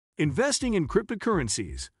Investing in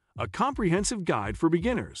Cryptocurrencies, a comprehensive guide for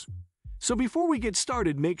beginners. So before we get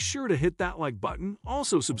started, make sure to hit that like button,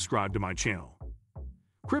 also subscribe to my channel.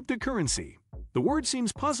 Cryptocurrency. The word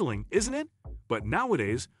seems puzzling, isn't it? But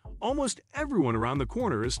nowadays, almost everyone around the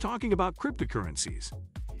corner is talking about cryptocurrencies.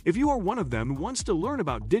 If you are one of them who wants to learn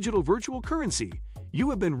about digital virtual currency,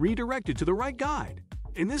 you have been redirected to the right guide.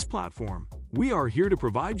 In this platform, we are here to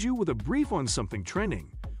provide you with a brief on something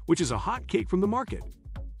trending, which is a hot cake from the market.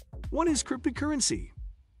 What is cryptocurrency?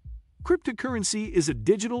 Cryptocurrency is a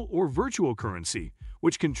digital or virtual currency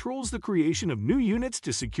which controls the creation of new units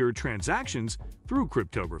to secure transactions through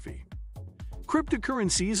cryptography.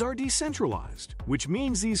 Cryptocurrencies are decentralized, which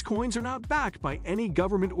means these coins are not backed by any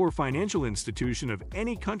government or financial institution of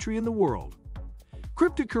any country in the world.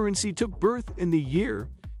 Cryptocurrency took birth in the year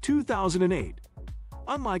 2008.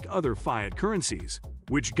 Unlike other fiat currencies,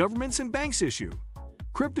 which governments and banks issue,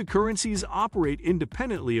 cryptocurrencies operate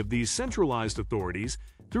independently of these centralized authorities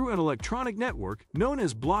through an electronic network known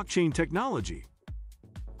as blockchain technology.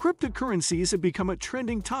 Cryptocurrencies have become a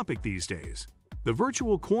trending topic these days. The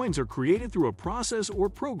virtual coins are created through a process or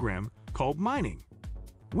program called mining.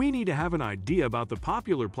 We need to have an idea about the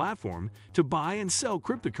popular platform to buy and sell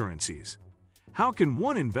cryptocurrencies. How can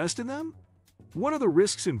one invest in them? What are the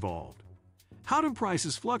risks involved? How do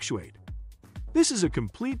prices fluctuate? This is a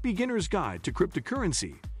complete beginner's guide to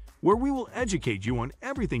cryptocurrency, where we will educate you on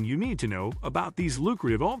everything you need to know about these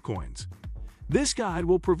lucrative altcoins. This guide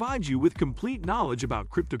will provide you with complete knowledge about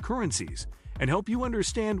cryptocurrencies and help you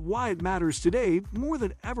understand why it matters today more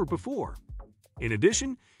than ever before. In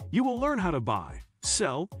addition, you will learn how to buy,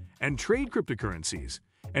 sell, and trade cryptocurrencies,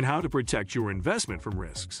 and how to protect your investment from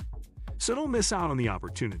risks. So don't miss out on the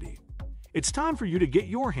opportunity. It's time for you to get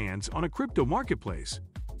your hands on a crypto marketplace.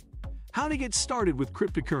 How to get started with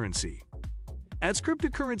cryptocurrency. As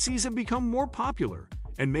cryptocurrencies have become more popular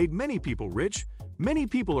and made many people rich, many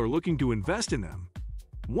people are looking to invest in them.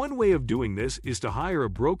 One way of doing this is to hire a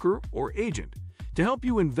broker or agent to help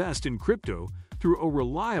you invest in crypto through a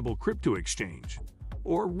reliable crypto exchange.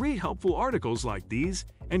 Or read helpful articles like these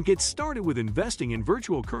and get started with investing in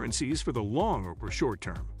virtual currencies for the long or short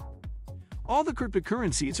term. All the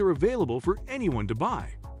cryptocurrencies are available for anyone to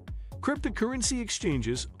buy. Cryptocurrency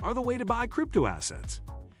exchanges are the way to buy crypto assets.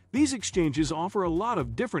 These exchanges offer a lot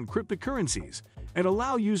of different cryptocurrencies and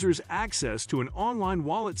allow users access to an online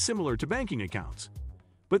wallet similar to banking accounts,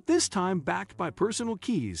 but this time backed by personal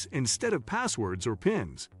keys instead of passwords or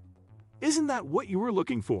PINs. Isn't that what you were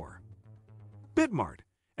looking for? Bitmart,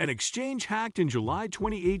 an exchange hacked in July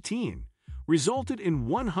 2018, resulted in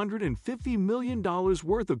 $150 million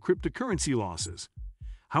worth of cryptocurrency losses.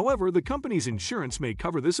 However, the company's insurance may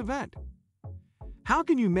cover this event. How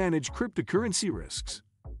can you manage cryptocurrency risks?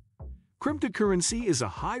 Cryptocurrency is a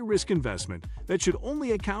high-risk investment that should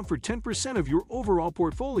only account for 10% of your overall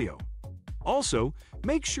portfolio. Also,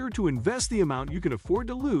 make sure to invest the amount you can afford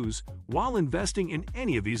to lose while investing in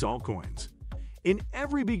any of these altcoins. In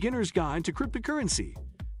every beginner's guide to cryptocurrency,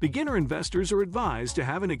 beginner investors are advised to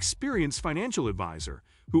have an experienced financial advisor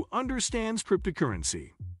who understands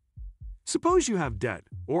cryptocurrency. Suppose you have debt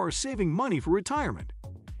or are saving money for retirement.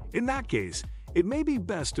 In that case, it may be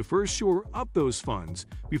best to first shore up those funds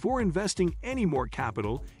before investing any more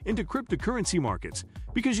capital into cryptocurrency markets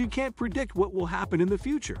because you can't predict what will happen in the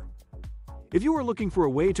future. If you are looking for a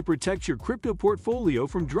way to protect your crypto portfolio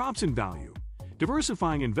from drops in value,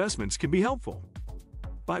 diversifying investments can be helpful.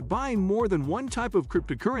 By buying more than one type of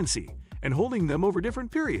cryptocurrency and holding them over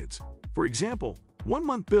different periods, for example,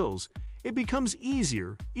 1-month bills, it becomes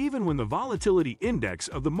easier even when the volatility index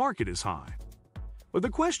of the market is high. But the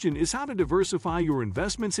question is how to diversify your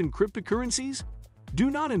investments in cryptocurrencies?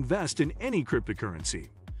 Do not invest in any cryptocurrency,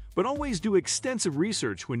 but always do extensive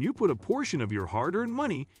research when you put a portion of your hard-earned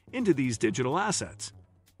money into these digital assets.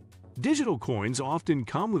 Digital coins often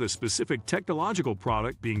come with a specific technological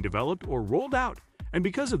product being developed or rolled out, and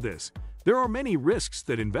because of this, there are many risks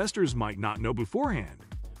that investors might not know beforehand,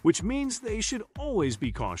 which means they should always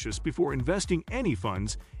be cautious before investing any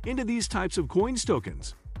funds into these types of coins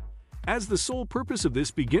tokens. As the sole purpose of this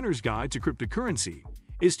beginner's guide to cryptocurrency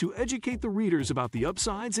is to educate the readers about the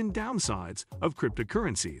upsides and downsides of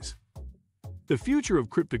cryptocurrencies. The future of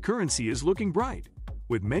cryptocurrency is looking bright,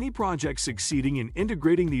 with many projects succeeding in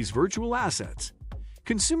integrating these virtual assets.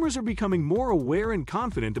 Consumers are becoming more aware and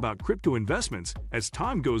confident about crypto investments as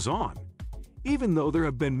time goes on, even though there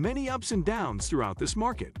have been many ups and downs throughout this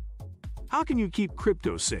market. How can you keep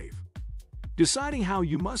crypto safe? Deciding how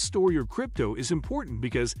you must store your crypto is important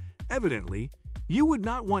because, evidently, you would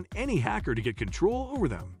not want any hacker to get control over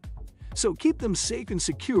them. So keep them safe and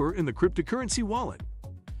secure in the cryptocurrency wallet.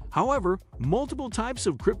 However, multiple types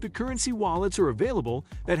of cryptocurrency wallets are available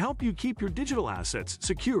that help you keep your digital assets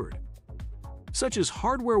secured, such as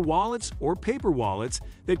hardware wallets or paper wallets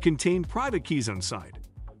that contain private keys on site,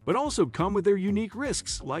 but also come with their unique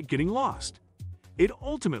risks like getting lost. It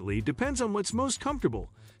ultimately depends on what's most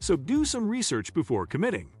comfortable, so do some research before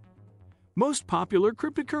committing. Most popular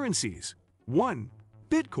cryptocurrencies. 1.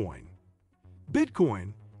 Bitcoin.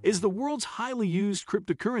 Bitcoin is the world's highly used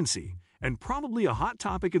cryptocurrency and probably a hot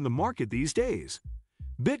topic in the market these days.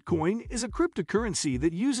 Bitcoin is a cryptocurrency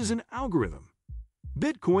that uses an algorithm.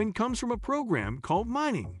 Bitcoin comes from a program called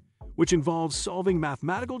mining, which involves solving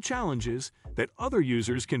mathematical challenges that other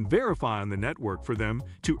users can verify on the network for them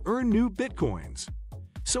to earn new Bitcoins.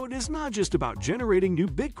 So it is not just about generating new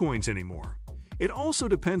Bitcoins anymore. It also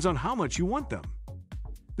depends on how much you want them.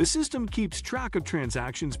 The system keeps track of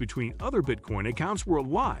transactions between other Bitcoin accounts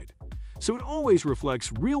worldwide, so it always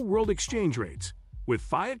reflects real-world exchange rates, with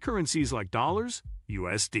fiat currencies like dollars,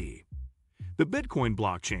 USD. The Bitcoin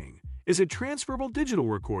blockchain is a transferable digital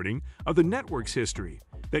recording of the network's history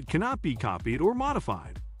that cannot be copied or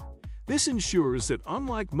modified. This ensures that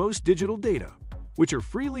unlike most digital data, which are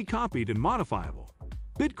freely copied and modifiable,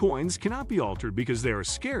 Bitcoins cannot be altered because they are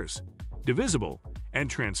scarce, divisible, and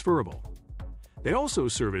transferable. They also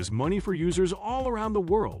serve as money for users all around the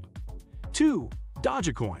world. 2.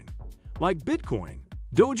 Dogecoin. Like Bitcoin,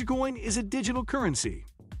 Dogecoin is a digital currency.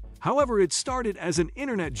 However, it started as an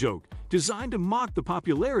internet joke designed to mock the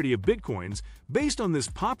popularity of Bitcoins based on this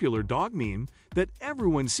popular dog meme that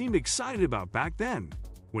everyone seemed excited about back then,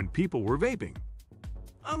 when people were vaping.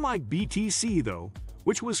 Unlike BTC, though,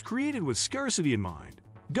 which was created with scarcity in mind,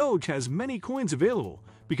 Doge has many coins available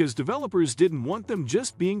because developers didn't want them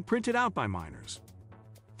just being printed out by miners.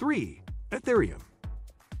 3. Ethereum.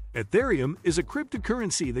 Ethereum is a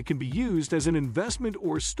cryptocurrency that can be used as an investment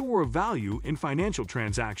or store of value in financial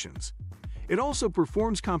transactions. It also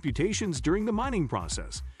performs computations during the mining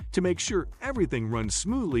process to make sure everything runs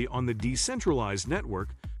smoothly on the decentralized network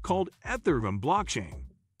called Ethereum blockchain.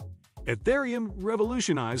 Ethereum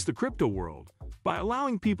revolutionized the crypto world by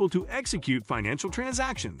allowing people to execute financial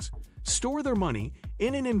transactions, store their money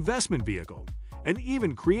in an investment vehicle, and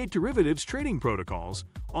even create derivatives trading protocols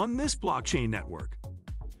on this blockchain network.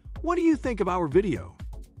 What do you think of our video?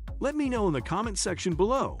 Let me know in the comment section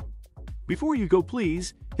below. Before you go,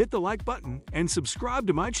 please hit the like button and subscribe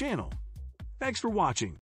to my channel. Thanks for watching.